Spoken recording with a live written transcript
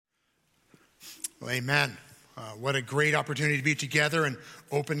Well, amen. What a great opportunity to be together and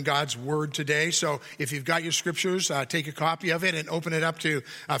open God's Word today. So if you've got your scriptures, take a copy of it and open it up to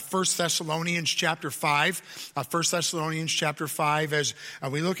 1 Thessalonians chapter 5. 1 Thessalonians chapter 5 as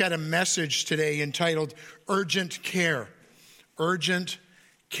we look at a message today entitled Urgent Care. Urgent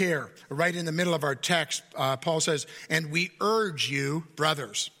Care. Right in the middle of our text, Paul says, "And we urge you,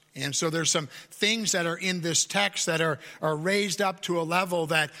 brothers." And so there's some things that are in this text that are raised up to a level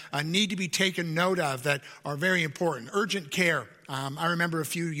that need to be taken note of that are very important. Urgent care. I remember a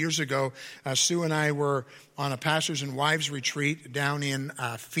few years ago, Sue and I were on a pastors and wives retreat down in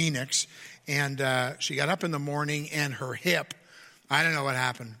Phoenix. And she got up in the morning and her hip, I don't know what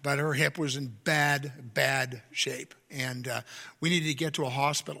happened, but her hip was in bad shape. And we needed to get to a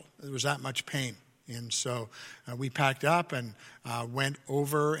hospital. There was that much pain. And so we packed up and went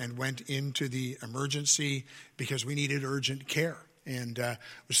into the emergency because we needed urgent care. And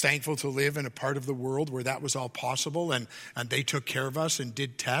was thankful to live in a part of the world where that was all possible. And they took care of us and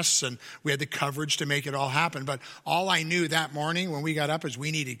did tests. And we had the coverage to make it all happen. But all I knew that morning when we got up is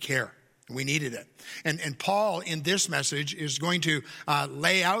we needed care. We needed it. And Paul, in this message, is going to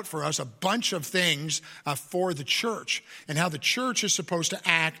lay out for us a bunch of things for the church and how the church is supposed to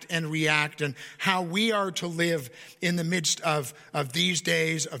act and react and how we are to live in the midst of these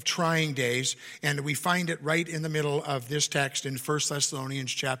days, of trying days. And we find it right in the middle of this text in 1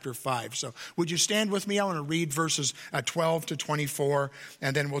 Thessalonians chapter 5. So would you stand with me? I want to read verses 12 to 24,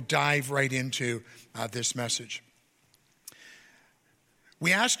 and then we'll dive right into this message.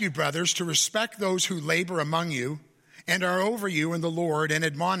 "We ask you, brothers, to respect those who labor among you and are over you in the Lord and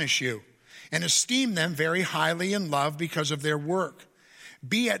admonish you, and esteem them very highly in love because of their work.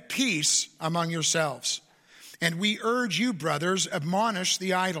 Be at peace among yourselves. And we urge you, brothers, admonish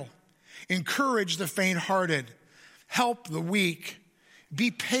the idle, encourage the faint-hearted, help the weak, be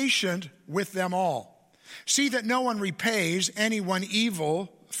patient with them all. See that no one repays anyone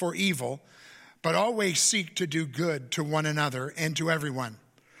evil for evil, but always seek to do good to one another and to everyone.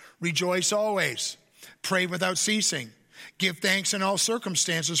 Rejoice always. Pray without ceasing. Give thanks in all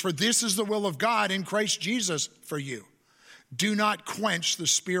circumstances, for this is the will of God in Christ Jesus for you. Do not quench the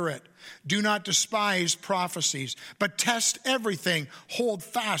Spirit. Do not despise prophecies, but test everything. Hold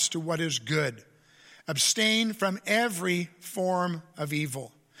fast to what is good. Abstain from every form of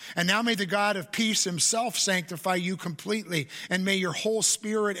evil. And now may the God of peace himself sanctify you completely, and may your whole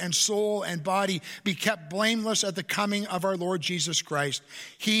spirit and soul and body be kept blameless at the coming of our Lord Jesus Christ.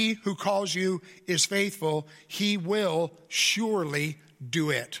 He who calls you is faithful. He will surely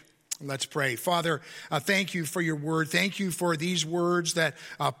do it." Let's pray. Father, thank you for your word. Thank you for these words that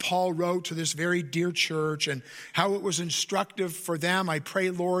Paul wrote to this very dear church and how it was instructive for them. I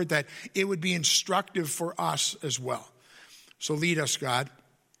pray, Lord, that it would be instructive for us as well. So lead us, God.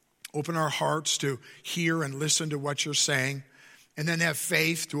 Open our hearts to hear and listen to what you're saying, and then have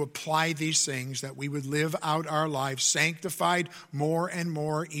faith to apply these things, that we would live out our lives sanctified more and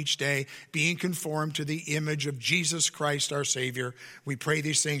more each day, being conformed to the image of Jesus Christ, our Savior. We pray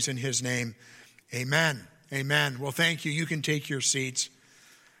these things in his name. Amen. Amen. Well, thank you. You can take your seats.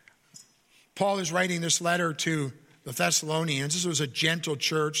 Paul is writing this letter to the Thessalonians. This was a gentle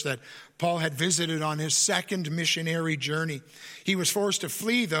church that Paul had visited on his second missionary journey. He was forced to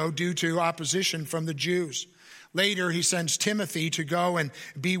flee, though, due to opposition from the Jews. Later, he sends Timothy to go and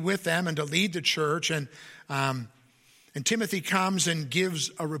be with them and to lead the church. And Timothy comes and gives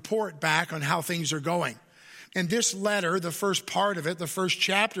a report back on how things are going. And this letter, the first part of it, the first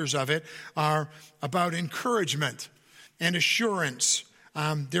chapters of it, are about encouragement and assurance.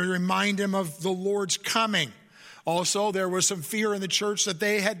 They remind him of the Lord's coming. Also, there was some fear in the church that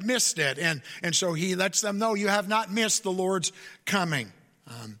they had missed it. And so he lets them know, you have not missed the Lord's coming.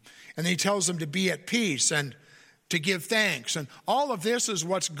 And then he tells them to be at peace and to give thanks. And all of this is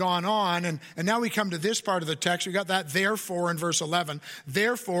what's gone on. And now we come to this part of the text. We got that therefore in verse 11.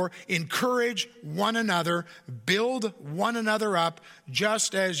 Therefore, encourage one another, build one another up,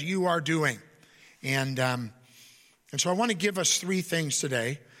 just as you are doing. And so I want to give us three things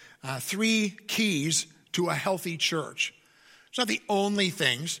today. Three keys to a healthy church. It's not the only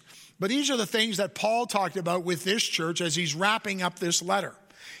things, but these are the things that Paul talked about with this church as he's wrapping up this letter.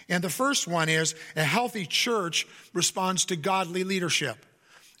 And the first one is a healthy church responds to godly leadership.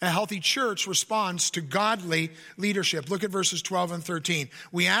 A healthy church responds to godly leadership. Look at verses 12 and 13.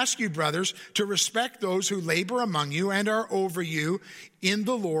 "We ask you, brothers, to respect those who labor among you and are over you in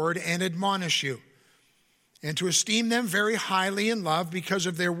the Lord and admonish you, and to esteem them very highly in love because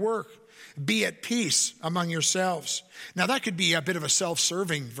of their work. Be at peace among yourselves. Now that could be a bit of a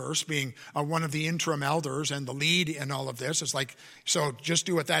self-serving verse, being one of the interim elders and the lead in all of this. It's like, so just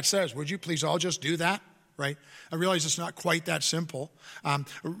do what that says. Would you please all just do that? Right? I realize it's not quite that simple.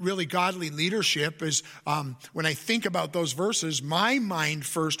 Really godly leadership is, when I think about those verses, my mind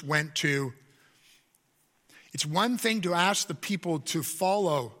first went to, it's one thing to ask the people to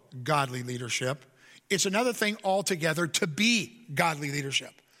follow godly leadership. It's another thing altogether to be godly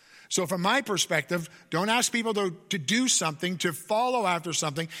leadership. So from my perspective, don't ask people to do something, to follow after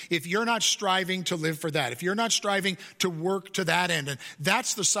something, if you're not striving to live for that, if you're not striving to work to that end. And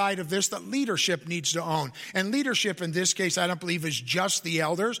that's the side of this that leadership needs to own. And leadership in this case, I don't believe is just the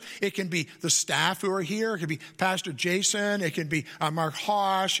elders. It can be the staff who are here. It can be Pastor Jason. It can be Mark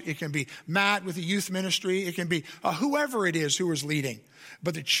Hosh. It can be Matt with the youth ministry. It can be whoever it is who is leading.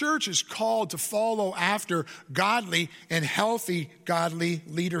 But the church is called to follow after godly and healthy godly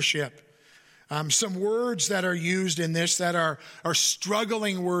leadership. Some words that are used in this that are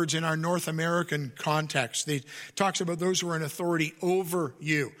struggling words in our North American context. It talks about those who are in authority over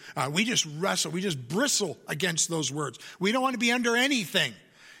you. We just wrestle, we just bristle against those words. We don't want to be under anything.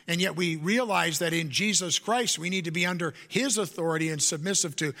 And yet we realize that in Jesus Christ, we need to be under his authority and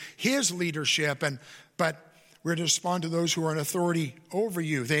submissive to his leadership. But we're to respond to those who are in authority over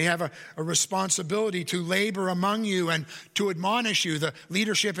you. They have a responsibility to labor among you and to admonish you. The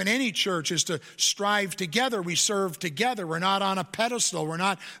leadership in any church is to strive together. We serve together. We're not on a pedestal. We're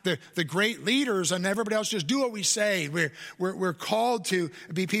not the great leaders and everybody else just do what we say. We're called to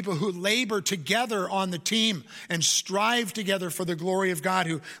be people who labor together on the team and strive together for the glory of God,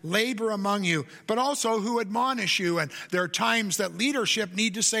 who labor among you, but also who admonish you. And there are times that leadership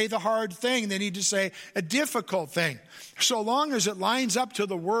need to say the hard thing. They need to say a difficult thing. So long as it lines up to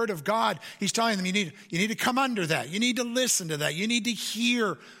the word of God, he's telling them you need to come under that. You need to listen to that. You need to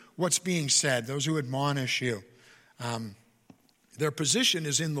hear what's being said, those who admonish you. Their position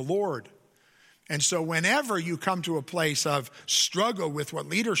is in the Lord. And so whenever you come to a place of struggle with what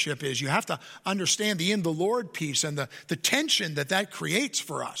leadership is, you have to understand the in the Lord piece and the tension that creates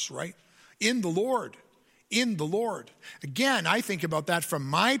for us, right? In the Lord. In the Lord. Again, I think about that from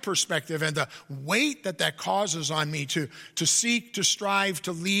my perspective and the weight that causes on me to seek, to strive,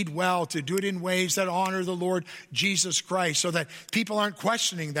 to lead well, to do it in ways that honor the Lord Jesus Christ so that people aren't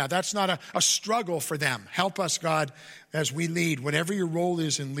questioning that. That's not a struggle for them. Help us, God, as we lead, whatever your role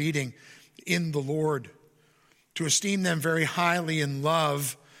is in leading in the Lord, to esteem them very highly in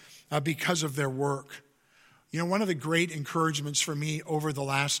love because of their work. You know, one of the great encouragements for me over the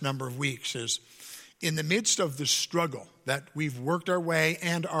last number of weeks is in the midst of the struggle that we've worked our way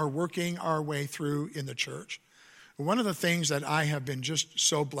and are working our way through in the church, one of the things that I have been just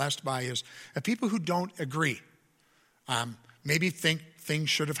so blessed by is people who don't agree, maybe think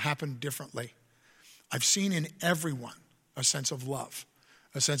things should have happened differently. I've seen in everyone a sense of love,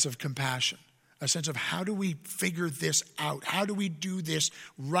 a sense of compassion, a sense of how do we figure this out? How do we do this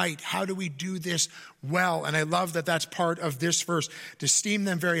right? How do we do this well? And I love that that's part of this verse, to esteem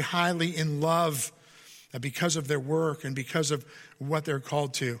them very highly in love because of their work and because of what they're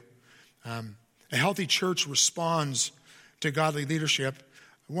called to. A healthy church responds to godly leadership.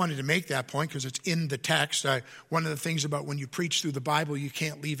 I wanted to make that point because it's in the text. One of the things about when you preach through the Bible, you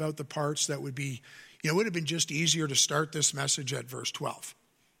can't leave out the parts that would be, it would have been just easier to start this message at verse 12.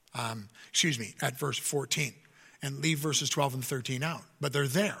 At verse 14 and leave verses 12 and 13 out. But they're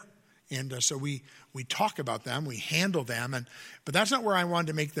there. And so we talk about them, we handle them, but that's not where I wanted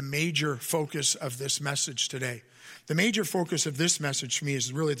to make the major focus of this message today. The major focus of this message for me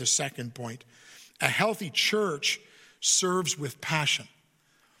is really the second point. A healthy church serves with passion.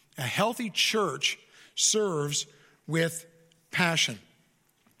 A healthy church serves with passion.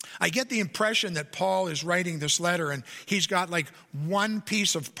 I get the impression that Paul is writing this letter and he's got like one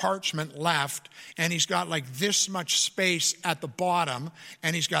piece of parchment left and he's got like this much space at the bottom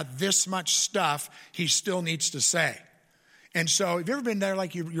and he's got this much stuff he still needs to say. And so have you ever been there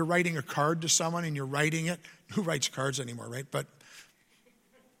like you're writing a card to someone and you're writing it? Who writes cards anymore, right? But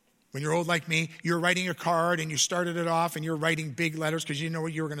when you're old like me, you're writing a card and you started it off and you're writing big letters because you didn't know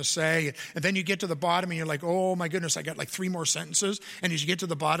what you were going to say. And then you get to the bottom and you're like, oh my goodness, I got like 3 more sentences. And as you get to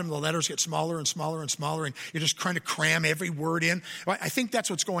the bottom, the letters get smaller and smaller and smaller and you're just trying to cram every word in. Well, I think that's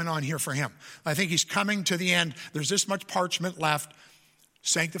what's going on here for him. I think he's coming to the end. There's this much parchment left.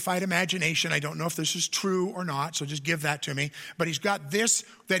 Sanctified imagination. I don't know if this is true or not, so just give that to me. But he's got this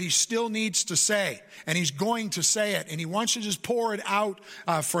that he still needs to say, and he's going to say it, and he wants to just pour it out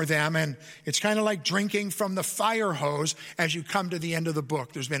for them. And it's kind of like drinking from the fire hose as you come to the end of the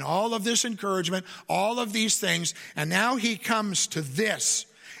book. There's been all of this encouragement, all of these things, and now he comes to this.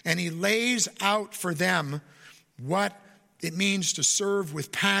 And he lays out for them what it means to serve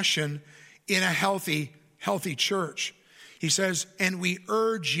with passion in a healthy church. He says, and we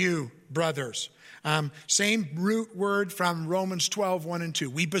urge you, brothers. Same root word from Romans 12, 1 and 2.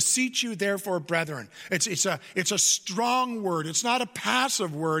 We beseech you, therefore, brethren. It's a strong word. It's not a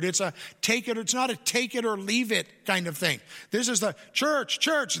passive word. It's not a take it or leave it kind of thing. This is the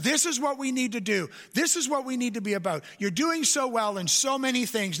church, this is what we need to do. This is what we need to be about. You're doing so well in so many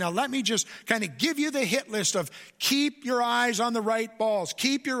things. Now let me just kind of give you the hit list of keep your eyes on the right balls.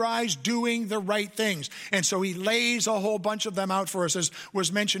 Keep your eyes doing the right things. And so he lays a whole bunch of them out for us. As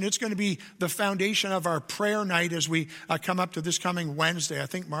was mentioned, it's going to be the foundation of our prayer night as we come up to this coming Wednesday. I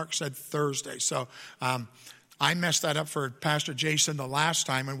think Mark said Thursday. So I messed that up for Pastor Jason the last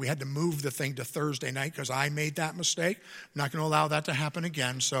time, and we had to move the thing to Thursday night because I made that mistake. I'm not going to allow that to happen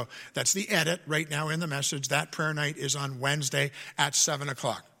again. So that's the edit right now in the message. That prayer night is on Wednesday at 7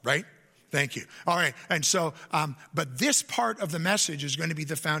 o'clock, right? Thank you. All right. And so, but this part of the message is going to be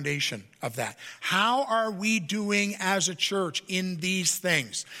the foundation of that. How are we doing as a church in these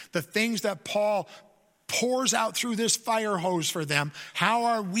things? The things that Paul pours out through this fire hose for them. How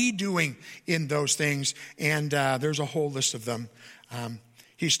are we doing in those things? And there's a whole list of them.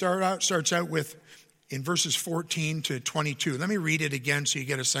 He starts out with, in verses 14 to 22. Let me read it again so you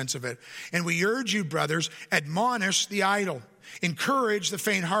get a sense of it. And we urge you, brothers, admonish the idle. Encourage the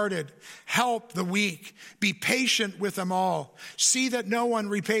faint-hearted. Help the weak. Be patient with them all. See that no one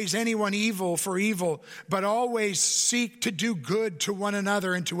repays anyone evil for evil, but always seek to do good to one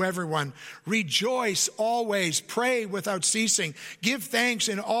another and to everyone. Rejoice always. Pray without ceasing. Give thanks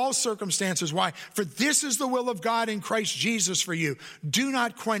in all circumstances. Why? For this is the will of God in Christ Jesus for you. Do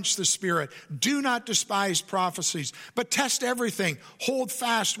not quench the Spirit. Do not despise prophecies, but test everything. Hold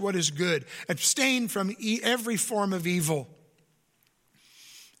fast what is good. Abstain from every form of evil.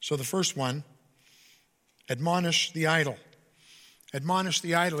 So the first one, admonish the idle. Admonish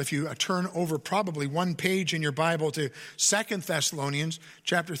the idle. If you turn over probably one page in your Bible to 2 Thessalonians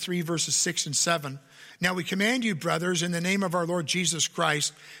chapter 3, verses 6 and 7. Now we command you, brothers, in the name of our Lord Jesus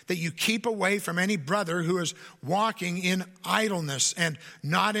Christ, that you keep away from any brother who is walking in idleness and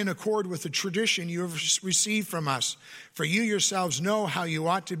not in accord with the tradition you have received from us. For you yourselves know how you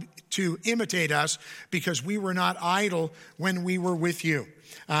ought to imitate us, because we were not idle when we were with you.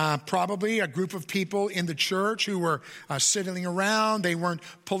 Probably a group of people in the church who were sitting around. They weren't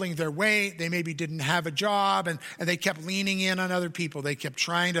pulling their weight. They maybe didn't have a job, and they kept leaning in on other people. They kept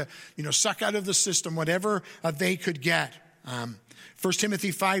trying to, suck out of the system whatever they could get. 1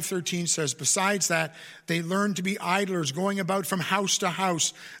 Timothy 5:13 says, besides that, they learned to be idlers, going about from house to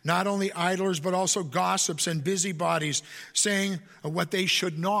house, not only idlers, but also gossips and busybodies, saying what they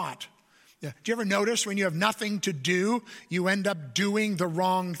should not. Yeah. Do you ever notice when you have nothing to do, you end up doing the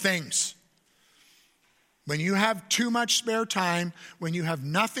wrong things? When you have too much spare time, when you have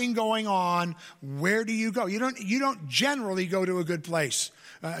nothing going on, where do you go? You don't generally go to a good place,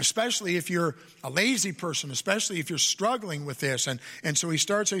 especially if you're a lazy person, especially if you're struggling with this. And so he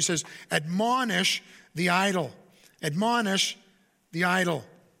says, admonish the idle. Admonish the idle.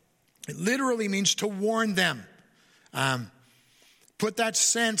 It literally means to warn them. Put that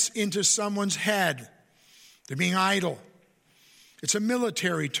sense into someone's head. They're being idle. It's a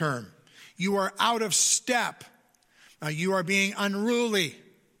military term. You are out of step. You are being unruly.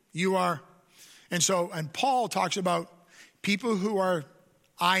 And Paul talks about people who are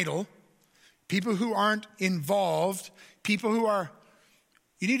idle, people who aren't involved, people who are,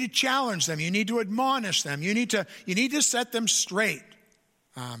 you need to challenge them. You need to admonish them. You need to set them straight.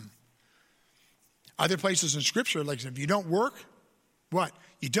 Other places in Scripture, like if you don't work, what?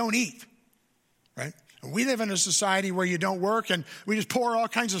 You don't eat, right? And we live in a society where you don't work and we just pour all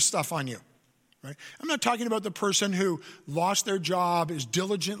kinds of stuff on you, right? I'm not talking about the person who lost their job, is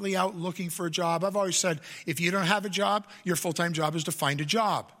diligently out looking for a job. I've always said, if you don't have a job, your full-time job is to find a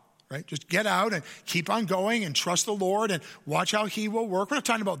job, right? Just get out and keep on going and trust the Lord and watch how he will work. We're not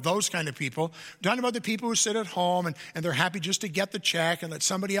talking about those kind of people. We're talking about the people who sit at home and they're happy just to get the check and let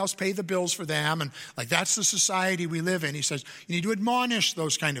somebody else pay the bills for them. And like that's the society we live in. He says, you need to admonish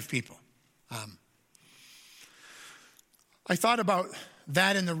those kind of people. I thought about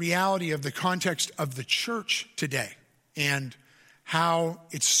that in the reality of the context of the church today and how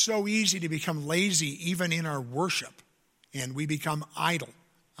it's so easy to become lazy even in our worship, and we become idle.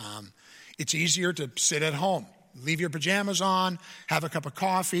 It's easier to sit at home, leave your pajamas on, have a cup of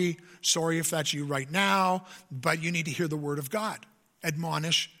coffee. Sorry if that's you right now, but you need to hear the word of God.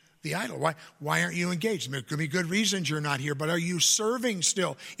 Admonish the idle. Why aren't you engaged? There could be good reasons you're not here, but are you serving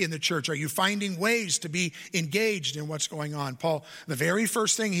still in the church? Are you finding ways to be engaged in what's going on? Paul, the very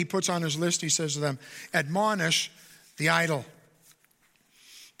first thing he puts on his list, he says to them, admonish the idle.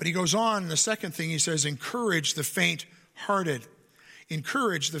 But he goes on, the second thing he says, encourage the faint-hearted.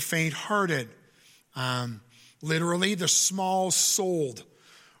 Encourage the faint-hearted. Literally, the small-souled,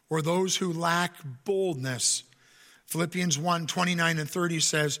 or those who lack boldness. Philippians 1:29-30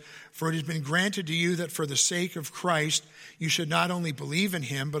 says, for it has been granted to you that for the sake of Christ, you should not only believe in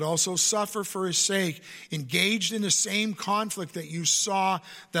him, but also suffer for his sake, engaged in the same conflict that you saw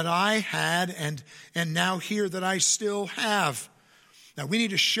that I had and now hear that I still have. Now, we need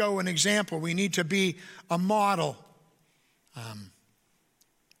to show an example. We need to be a model.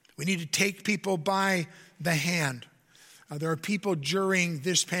 We need to take people by the hand. There are people during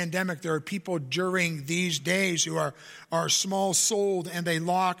this pandemic, there are people during these days who are small-souled and they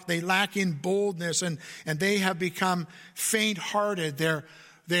lack in boldness and they have become faint-hearted. They're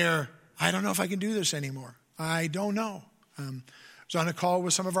I don't know if I can do this anymore. I don't know. I was on a call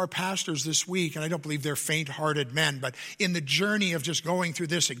with some of our pastors this week, and I don't believe they're faint-hearted men, but in the journey of just going through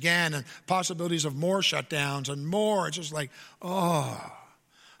this again and possibilities of more shutdowns and more, it's just like,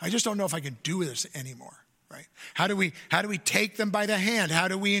 I just don't know if I can do this anymore. Right? How do we take them by the hand? How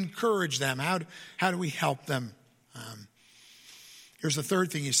do we encourage them? How do we help them? Here's the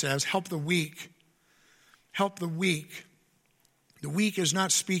third thing he says, help the weak. Help the weak. The weak is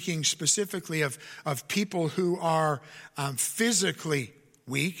not speaking specifically of people who are physically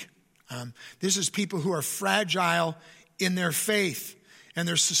weak. This is people who are fragile in their faith and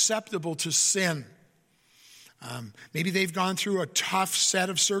they're susceptible to sin. Maybe they've gone through a tough set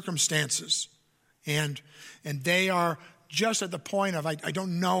of circumstances. And they are just at the point of, I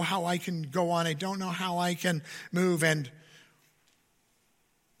don't know how I can go on. I don't know how I can move. And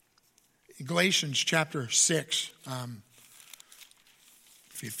Galatians chapter 6,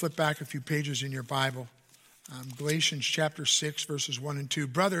 if you flip back a few pages in your Bible, Galatians chapter 6, verses 1 and 2.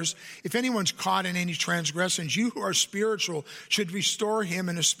 Brothers, if anyone's caught in any transgressions, you who are spiritual should restore him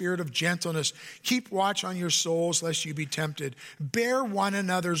in a spirit of gentleness. Keep watch on your souls, lest you be tempted. Bear one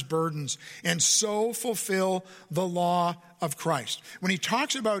another's burdens, and so fulfill the law of Christ. When he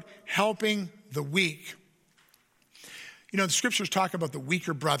talks about helping the weak, the scriptures talk about the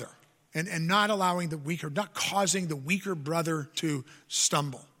weaker brother and not allowing not causing the weaker brother to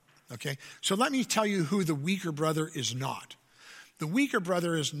stumble. Okay, so let me tell you who the weaker brother is not. The weaker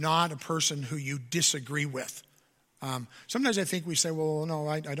brother is not a person who you disagree with. Sometimes I think we say, well, no,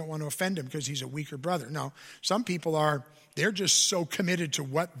 I don't want to offend him because he's a weaker brother. No, some people they're just so committed to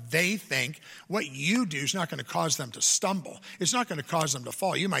what they think. What you do is not going to cause them to stumble. It's not going to cause them to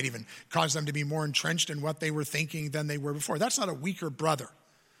fall. You might even cause them to be more entrenched in what they were thinking than they were before. That's not a weaker brother.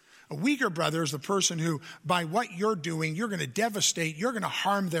 A weaker brother is the person who, by what you're doing, you're going to devastate, you're going to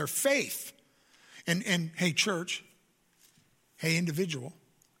harm their faith. And hey, church, hey, individual,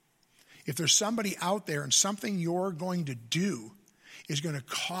 if there's somebody out there and something you're going to do is going to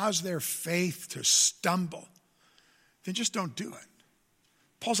cause their faith to stumble, then just don't do it.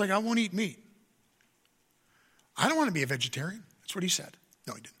 Paul's like, I won't eat meat. I don't want to be a vegetarian. That's what he said.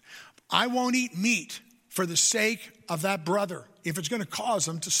 No, he didn't. I won't eat meat for the sake of that brother if it's going to cause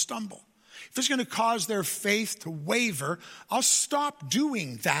them to stumble. If it's going to cause their faith to waver, I'll stop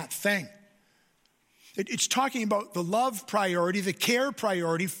doing that thing. It's talking about the love priority, the care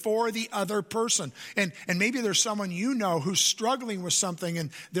priority for the other person. And maybe there's someone who's struggling with something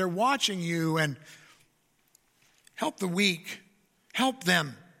and they're watching you, and help the weak. Help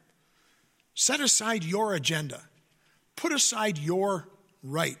them. Set aside your agenda. Put aside your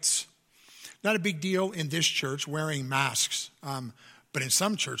rights. Not a big deal in this church wearing masks, but in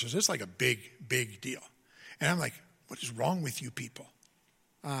some churches it's like a big, big deal. And I'm like, what is wrong with you people?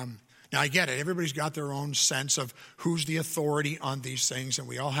 Now I get it. Everybody's got their own sense of who's the authority on these things, and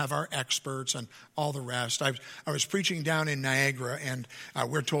we all have our experts and all the rest. I was preaching down in Niagara, and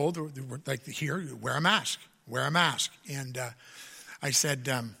we're told, like here, wear a mask. And I said,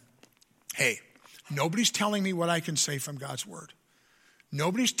 hey, nobody's telling me what I can say from God's word.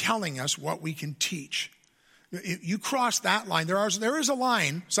 Nobody's telling us what we can teach. You cross that line. There is a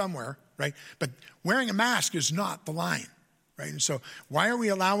line somewhere, right? But wearing a mask is not the line, right? And so why are we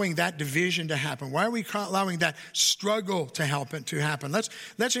allowing that division to happen? Why are we allowing that struggle to happen?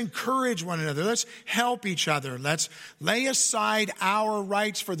 Let's encourage one another. Let's help each other. Let's lay aside our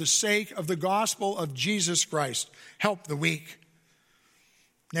rights for the sake of the gospel of Jesus Christ. Help the weak.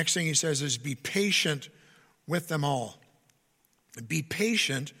 Next thing he says is be patient with them all. Be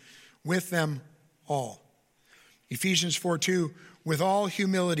patient with them all. Ephesians 4:2, with all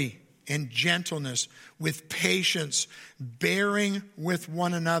humility and gentleness, with patience, bearing with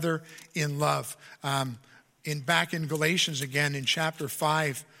one another in love. Back in Galatians again, in chapter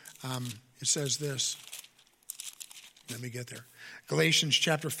 5, it says this. Let me get there. Galatians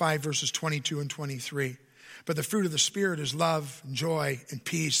chapter 5, verses 22 and 23. But the fruit of the Spirit is love, and joy, and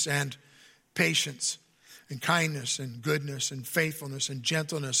peace, and patience, and kindness, and goodness, and faithfulness, and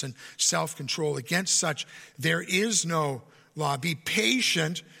gentleness, and self-control. Against such there is no law. Be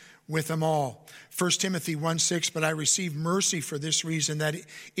patient with them all. 1 Timothy 1:6, but I receive mercy for this reason, that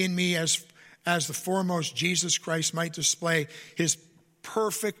in me as the foremost Jesus Christ might display his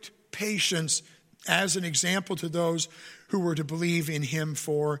perfect patience as an example to those who were to believe in him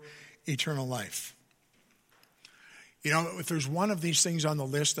for eternal life. You know, if there's one of these things on the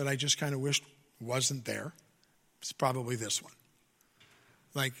list that I just kind of wished wasn't there, it's probably this one.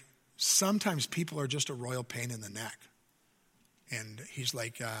 Like, sometimes people are just a royal pain in the neck. And he's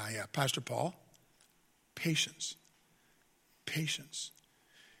like, Pastor Paul, patience. Patience.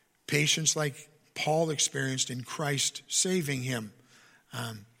 Patience like Paul experienced in Christ saving him.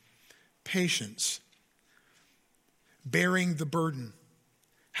 Patience. Bearing the burden.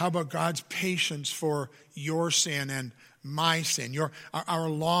 How about God's patience for your sin and my sin? Our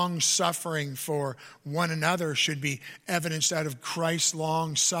long suffering for one another should be evidenced out of Christ's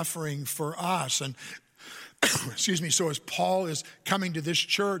long suffering for us. And excuse me, so as Paul is coming to this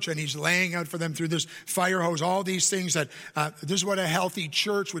church and he's laying out for them through this fire hose, all these things that this is what a healthy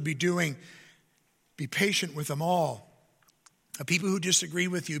church would be doing. Be patient with them all. People who disagree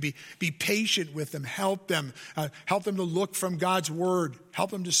with you, be patient with them. Help them to look from God's word.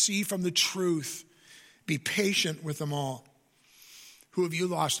 Help them to see from the truth. Be patient with them all. Who have you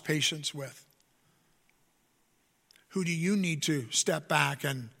lost patience with? Who do you need to step back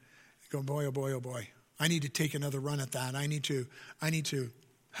and go, boy, oh boy, oh boy. I need to take another run at that. I need to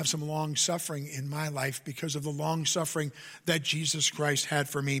have some long suffering in my life because of the long suffering that Jesus Christ had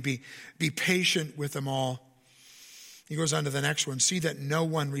for me. Be patient with them all. He goes on to the next one. See that no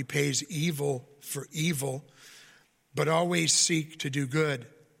one repays evil for evil, but always seek to do good.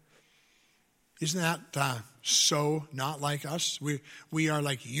 Isn't that so not like us? We are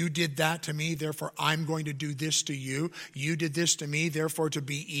like, you did that to me, therefore I'm going to do this to you. You did this to me, therefore to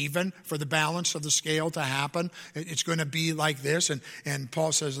be even, for the balance of the scale to happen, it's going to be like this. And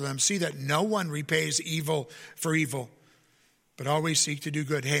Paul says to them, see that no one repays evil for evil, but always seek to do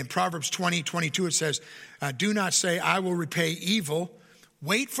good. Hey, in Proverbs 20:22 it says, do not say, I will repay evil.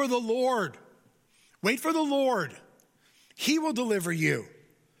 Wait for the Lord. Wait for the Lord. He will deliver you.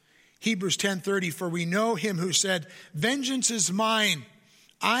 Hebrews 10:30, for we know him who said, vengeance is mine,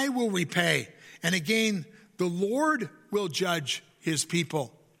 I will repay. And again, the Lord will judge his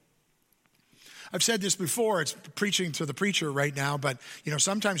people. I've said this before, it's preaching to the preacher right now, but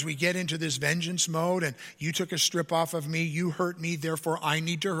sometimes we get into this vengeance mode and you took a strip off of me, you hurt me, therefore I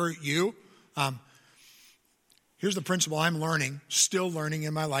need to hurt you. Here's the principle I'm still learning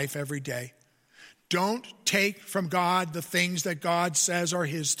in my life every day. Don't take from God the things that God says are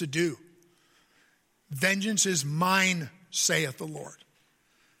his to do. Vengeance is mine, saith the Lord.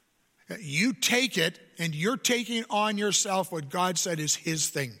 You take it and you're taking on yourself what God said is his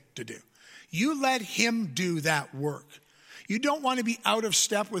thing to do. You let him do that work. You don't want to be out of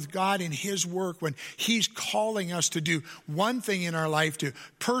step with God in his work when he's calling us to do one thing in our life, to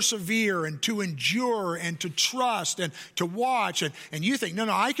persevere and to endure and to trust and to watch. And you think, no,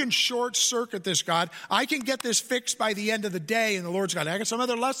 I can short circuit this, God. I can get this fixed by the end of the day. And the Lord's God, I got some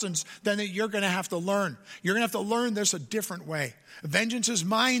other lessons then that you're going to have to learn. You're going to have to learn this a different way. Vengeance is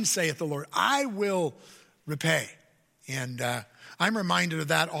mine, saith the Lord. I will repay. And I'm reminded of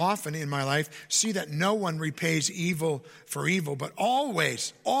that often in my life. See that no one repays evil for evil, but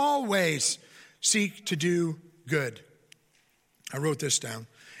always, always seek to do good. I wrote this down.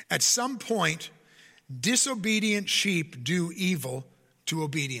 At some point, disobedient sheep do evil to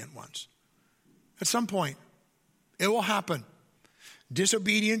obedient ones. At some point, it will happen.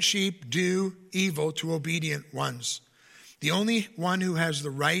 Disobedient sheep do evil to obedient ones. The only one who has the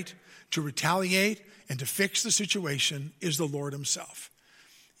right to retaliate and to fix the situation is the Lord himself.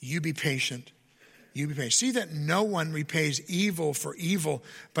 You be patient. You be patient. See that no one repays evil for evil,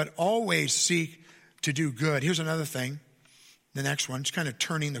 but always seek to do good. Here's another thing. The next one, it's kind of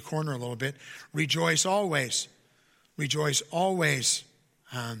turning the corner a little bit. Rejoice always. Rejoice always.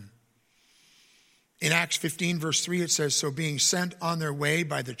 In Acts 15, verse 3, it says, so being sent on their way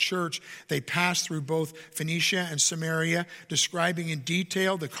by the church, they passed through both Phoenicia and Samaria, describing in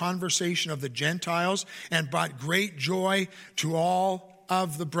detail the conversation of the Gentiles, and brought great joy to all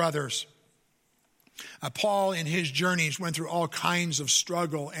of the brothers. Paul, in his journeys, went through all kinds of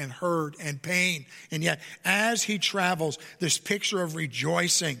struggle and hurt and pain. And yet, as he travels, this picture of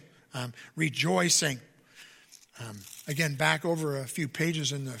rejoicing. Again, back over a few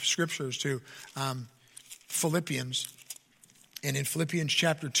pages in the scriptures to Philippians. And in Philippians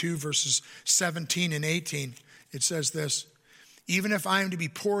chapter 2, verses 17 and 18, it says this: even if I am to be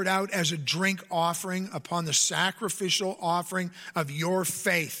poured out as a drink offering upon the sacrificial offering of your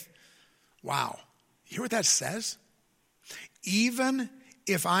faith. Wow. You hear what that says? Even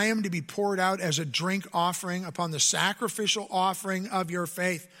if I am to be poured out as a drink offering upon the sacrificial offering of your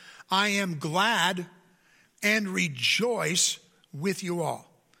faith, I am glad and rejoice with you all.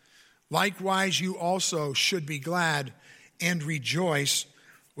 Likewise, you also should be glad and rejoice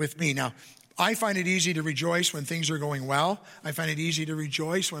with me. Now, I find it easy to rejoice when things are going well. I find it easy to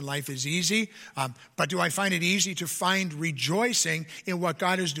rejoice when life is easy. But do I find it easy to find rejoicing in what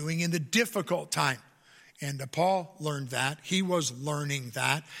God is doing in the difficult time? And Paul learned that. He was learning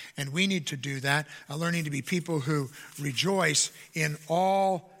that. And we need to do that, learning to be people who rejoice in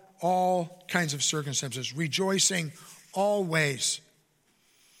all kinds of circumstances. Rejoicing always.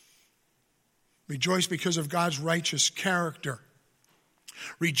 Rejoice because of God's righteous character.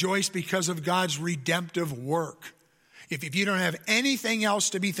 Rejoice because of God's redemptive work. If you don't have anything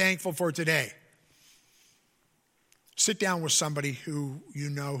else to be thankful for today, sit down with somebody who you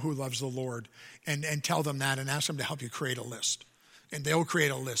know who loves the Lord and tell them that and ask them to help you create a list. And they'll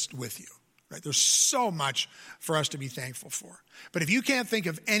create a list with you. Right? There's so much for us to be thankful for. But if you can't think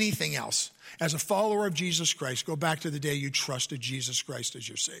of anything else, as a follower of Jesus Christ, go back to the day you trusted Jesus Christ as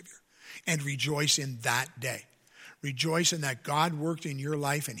your Savior and rejoice in that day. Rejoice in that God worked in your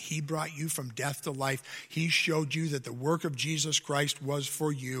life and he brought you from death to life. He showed you that the work of Jesus Christ was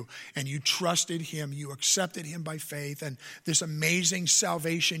for you and you trusted him. You accepted him by faith, and this amazing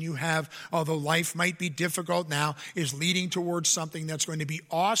salvation you have, although life might be difficult now, is leading towards something that's going to be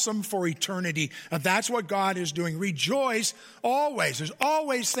awesome for eternity. And that's what God is doing. Rejoice always. There's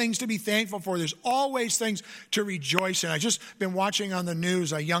always things to be thankful for. There's always things to rejoice in. I just been watching on the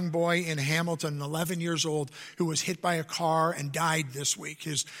news a young boy in Hamilton, 11 years old, who was hit by a car and died this week.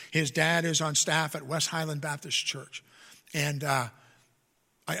 His dad is on staff at West Highland Baptist Church. And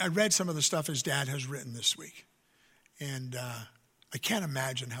I read some of the stuff his dad has written this week. And I can't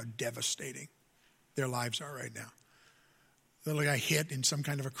imagine how devastating their lives are right now. The little guy hit in some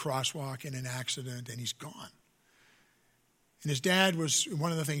kind of a crosswalk in an accident and he's gone. And his dad was,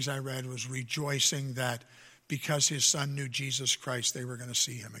 one of the things I read was rejoicing that because his son knew Jesus Christ, they were going to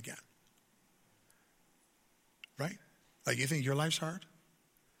see him again. Right? Like, you think your life's hard?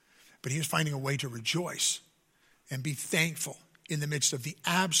 But he was finding a way to rejoice and be thankful in the midst of the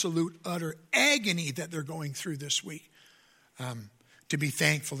absolute, utter agony that they're going through this week. To be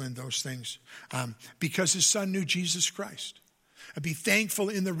thankful in those things. Because his son knew Jesus Christ. Be thankful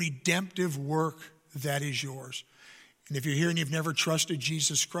in the redemptive work that is yours. And if you're here and you've never trusted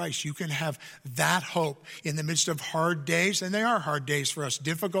Jesus Christ, you can have that hope in the midst of hard days. And they are hard days for us,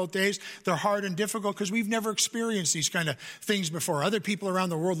 difficult days. They're hard and difficult because we've never experienced these kind of things before. Other people around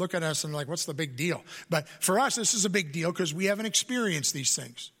the world look at us and are like, what's the big deal? But for us, this is a big deal because we haven't experienced these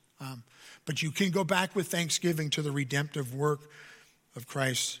things. But you can go back with thanksgiving to the redemptive work of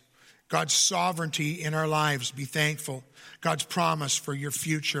Christ. God's sovereignty in our lives, be thankful. God's promise for your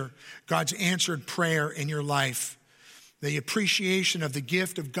future. God's answered prayer in your life. The appreciation of the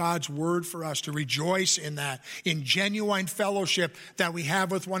gift of God's word for us, to rejoice in that, in genuine fellowship that we have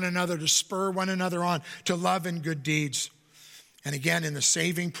with one another, to spur one another on to love and good deeds. And again, in the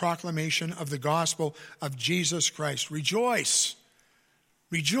saving proclamation of the gospel of Jesus Christ. Rejoice.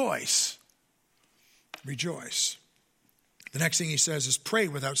 Rejoice. Rejoice. The next thing he says is pray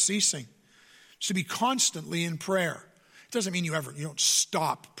without ceasing. It's to be constantly in prayer. It doesn't mean you don't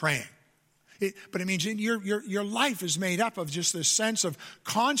stop praying. But it means your life is made up of just this sense of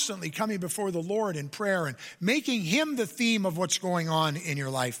constantly coming before the Lord in prayer and making him the theme of what's going on in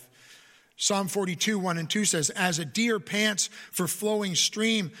your life. Psalm 42, 1 and 2 says, as a deer pants for flowing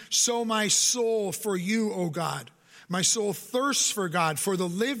stream, so my soul for you, O God. My soul thirsts for God, for the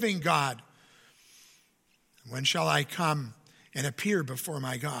living God. When shall I come and appear before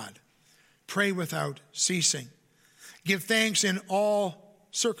my God? Pray without ceasing. Give thanks in all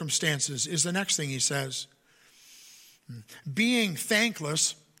circumstances is the next thing he says. Being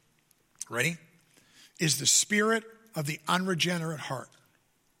thankless, ready, is the spirit of the unregenerate heart.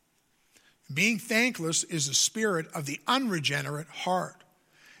 Being thankless is the spirit of the unregenerate heart.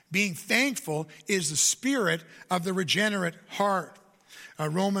 Being thankful is the spirit of the regenerate heart.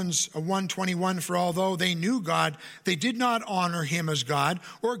 Romans 1:21, for although they knew God, they did not honor him as God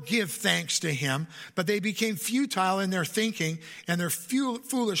or give thanks to him, but they became futile in their thinking, and their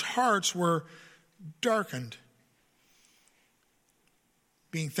foolish hearts were darkened.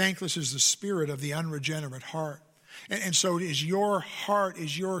 Being thankless is the spirit of the unregenerate heart. And so is your heart,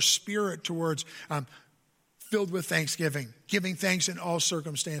 is your spirit towards filled with thanksgiving, giving thanks in all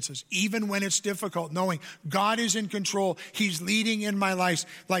circumstances, even when it's difficult, knowing God is in control. He's leading in my life.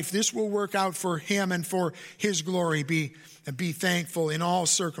 This will work out for him and for his glory. Be thankful in all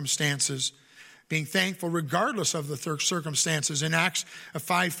circumstances, being thankful regardless of the circumstances. In Acts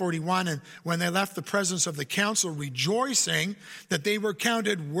 5:41, and when they left the presence of the council, rejoicing that they were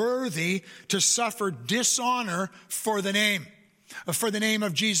counted worthy to suffer dishonor for the name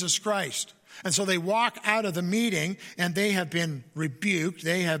of Jesus Christ. And so they walk out of the meeting and they have been rebuked,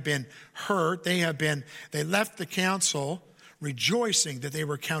 they have been hurt, they left the council rejoicing that they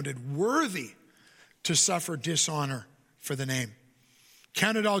were counted worthy to suffer dishonor for the name.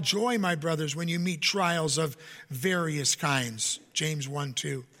 Count it all joy, my brothers, when you meet trials of various kinds. James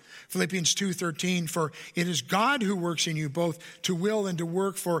 1:2. Philippians 2:13, for it is God who works in you both to will and to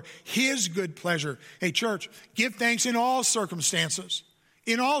work for his good pleasure. Hey, church, give thanks in all circumstances.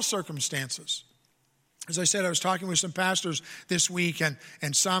 In all circumstances. As I said, I was talking with some pastors this week,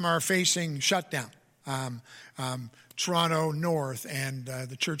 and some are facing shutdown. Toronto North and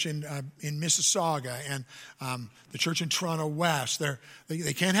the church in Mississauga and the church in Toronto West.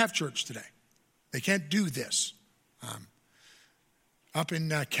 They can't have church today. They can't do this. Up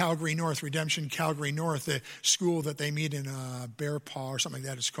in Calgary North, Redemption Calgary North, the school that they meet in Bear Paw or something like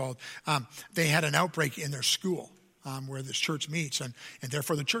that it's called, they had an outbreak in their school. Where this church meets, and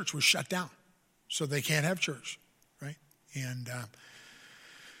therefore the church was shut down. So they can't have church, right? And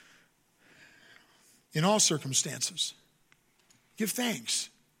in all circumstances, give thanks,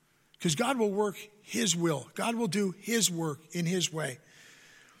 because God will work his will. God will do his work in his way.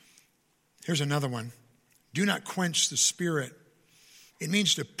 Here's another one. Do not quench the spirit. It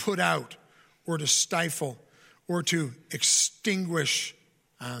means to put out or to stifle or to extinguish.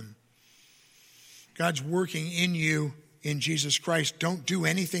 God's working in you in Jesus Christ. Don't do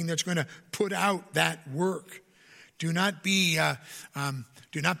anything that's going to put out that work. Do not be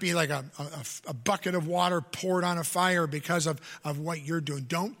like a bucket of water poured on a fire because of what you're doing.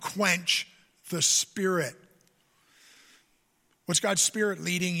 Don't quench the Spirit. What's God's Spirit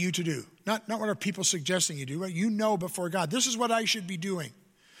leading you to do? Not what are people suggesting you do, but you know before God, this is what I should be doing.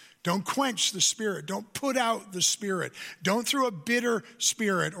 Don't quench the Spirit. Don't put out the Spirit. Don't through a bitter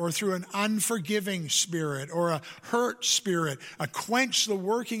spirit or through an unforgiving spirit or a hurt spirit, quench the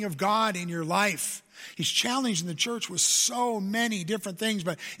working of God in your life. He's challenging the church with so many different things,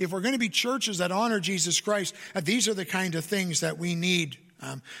 but if we're going to be churches that honor Jesus Christ, these are the kind of things that we need.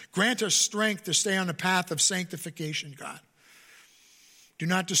 Grant us strength to stay on the path of sanctification, God. Do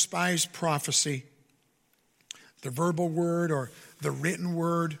not despise prophecy, the verbal word or the written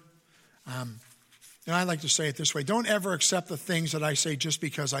word. And I like to say it this way. Don't ever accept the things that I say just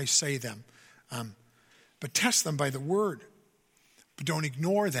because I say them. But test them by the word. But don't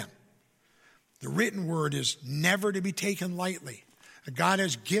ignore them. The written word is never to be taken lightly. God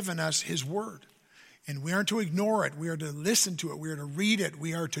has given us his word. And we aren't to ignore it. We are to listen to it. We are to read it.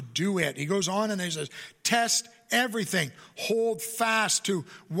 We are to do it. He goes on and he says, test everything. Hold fast to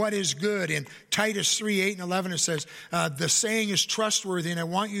what is good. In Titus 3:8 and 11, it says, the saying is trustworthy, and I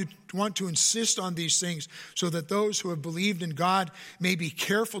want to insist on these things so that those who have believed in God may be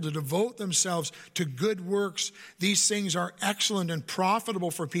careful to devote themselves to good works. These things are excellent and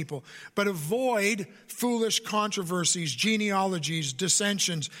profitable for people, but avoid foolish controversies, genealogies,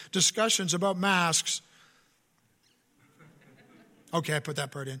 dissensions, discussions about masks. Okay, I put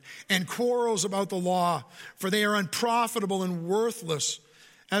that part in. And quarrels about the law, for they are unprofitable and worthless.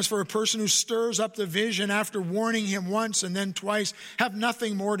 As for a person who stirs up division after warning him once and then twice, have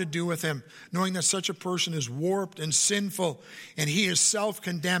nothing more to do with him, knowing that such a person is warped and sinful, and he is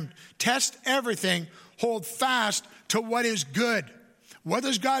self-condemned. Test everything, hold fast to what is good. What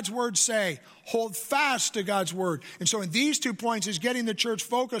does God's word say? Hold fast to God's word. And so in these 2 points, he's getting the church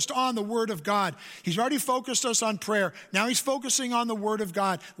focused on the word of God. He's already focused us on prayer. Now he's focusing on the word of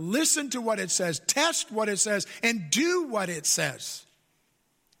God. Listen to what it says, test what it says, and do what it says.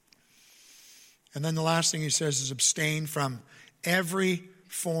 And then the last thing he says is abstain from every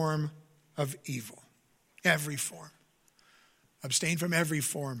form of evil. Every form. Abstain from every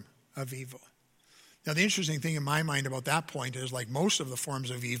form of evil. Now, the interesting thing in my mind about that point is, like most of the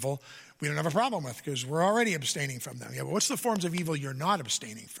forms of evil, we don't have a problem with because we're already abstaining from them. Yeah, but what's the forms of evil you're not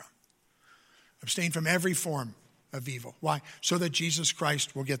abstaining from? Abstain from every form of evil. Why? So that Jesus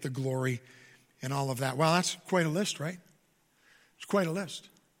Christ will get the glory and all of that. Well, that's quite a list, right? It's quite a list.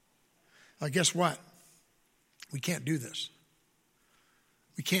 Guess what? We can't do this.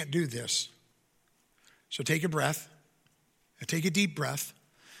 We can't do this. So take a breath, and take a deep breath,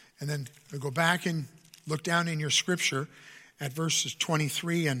 and then go back and look down in your scripture at verses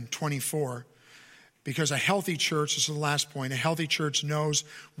 23 and 24. Because a healthy church, this is the last point, a healthy church knows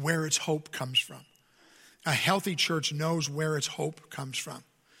where its hope comes from. A healthy church knows where its hope comes from.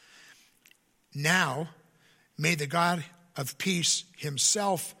 Now, may the God of peace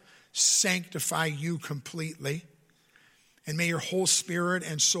himself sanctify you completely, and may your whole spirit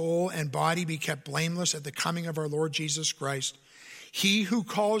and soul and body be kept blameless at the coming of our Lord Jesus Christ. He who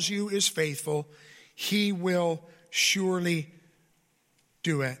calls you is faithful. He will surely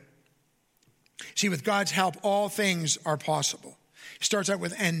do it. See, with God's help, all things are possible. He starts out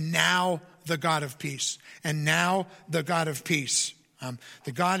with, and now the God of peace. And now the God of peace.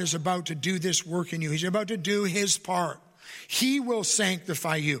 The God is about to do this work in you. He's about to do his part. He will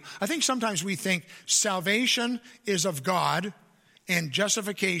sanctify you. I think sometimes we think salvation is of God and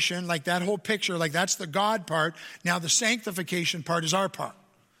justification, like that whole picture, like that's the God part. Now the sanctification part is our part.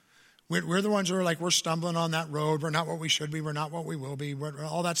 We're the ones who are like, we're stumbling on that road. We're not what we should be. We're not what we will be.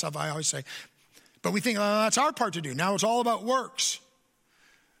 All that stuff I always say. But we think, oh, that's our part to do. Now it's all about works.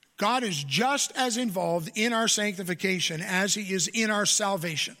 God is just as involved in our sanctification as he is in our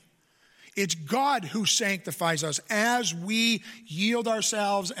salvation. It's God who sanctifies us as we yield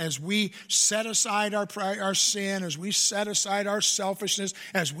ourselves, as we set aside our sin, as we set aside our selfishness,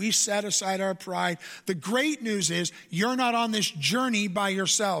 as we set aside our pride. The great news is you're not on this journey by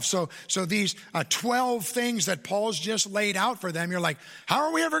yourself. So these 12 things that Paul's just laid out for them, you're like, how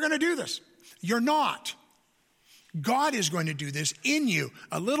are we ever going to do this? You're not. God is going to do this in you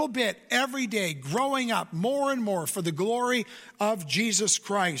a little bit every day, growing up more and more for the glory of Jesus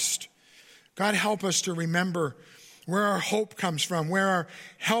Christ. God, help us to remember where our hope comes from, where our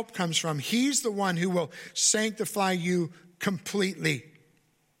help comes from. He's the one who will sanctify you completely.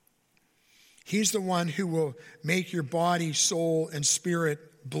 He's the one who will make your body, soul, and spirit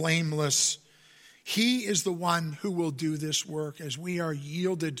blameless. He is the one who will do this work as we are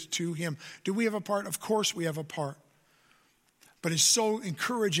yielded to him. Do we have a part? Of course we have a part. But it's so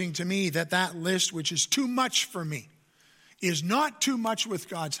encouraging to me that list, which is too much for me, is not too much with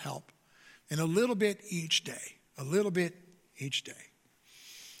God's help. And a little bit each day. A little bit each day.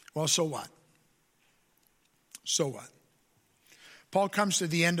 Well, so what? So what? Paul comes to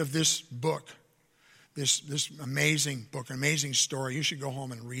the end of this book. This amazing book, an amazing story. You should go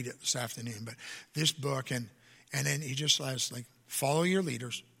home and read it this afternoon. But this book, and then he just says, like, follow your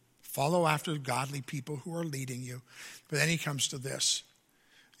leaders. Follow after godly people who are leading you. But then he comes to this.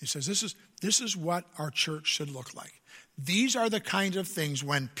 He says, this is what our church should look like. These are the kind of things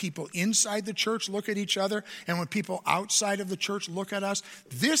when people inside the church look at each other and when people outside of the church look at us,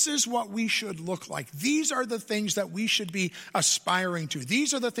 this is what we should look like. These are the things that we should be aspiring to.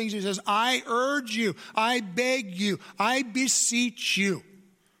 These are the things he says, I urge you, I beg you, I beseech you.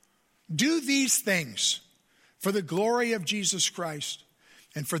 Do these things for the glory of Jesus Christ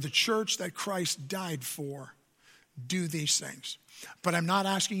and for the church that Christ died for. Do these things. But I'm not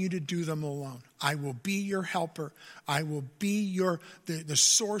asking you to do them alone. I will be your helper. I will be the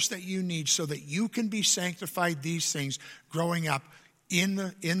source that you need so that you can be sanctified these things growing up in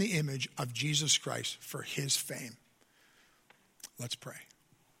the image of Jesus Christ for his fame. Let's pray.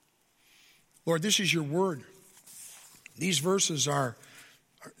 Lord, this is your word. These verses are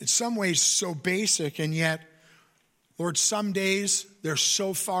in some ways so basic, and yet, Lord, some days they're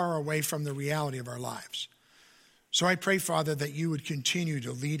so far away from the reality of our lives. So I pray, Father, that you would continue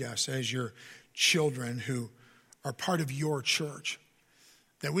to lead us as your children who are part of your church,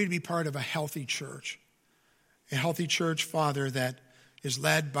 that we'd be part of a healthy church, Father, that is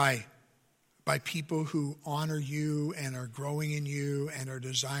led by people who honor you and are growing in you and are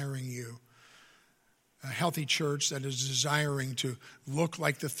desiring you. A healthy church that is desiring to look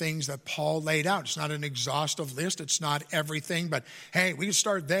like the things that Paul laid out. It's not an exhaustive list. It's not everything, but hey, we can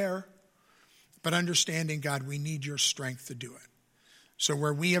start there. But understanding, God, we need your strength to do it. So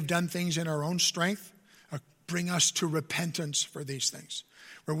where we have done things in our own strength, bring us to repentance for these things.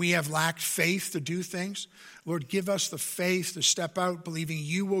 Where we have lacked faith to do things, Lord, give us the faith to step out, believing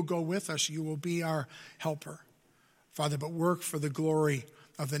you will go with us. You will be our helper. Father, but work for the glory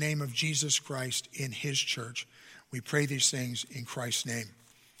of the name of Jesus Christ in his church. We pray these things in Christ's name.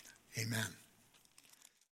 Amen.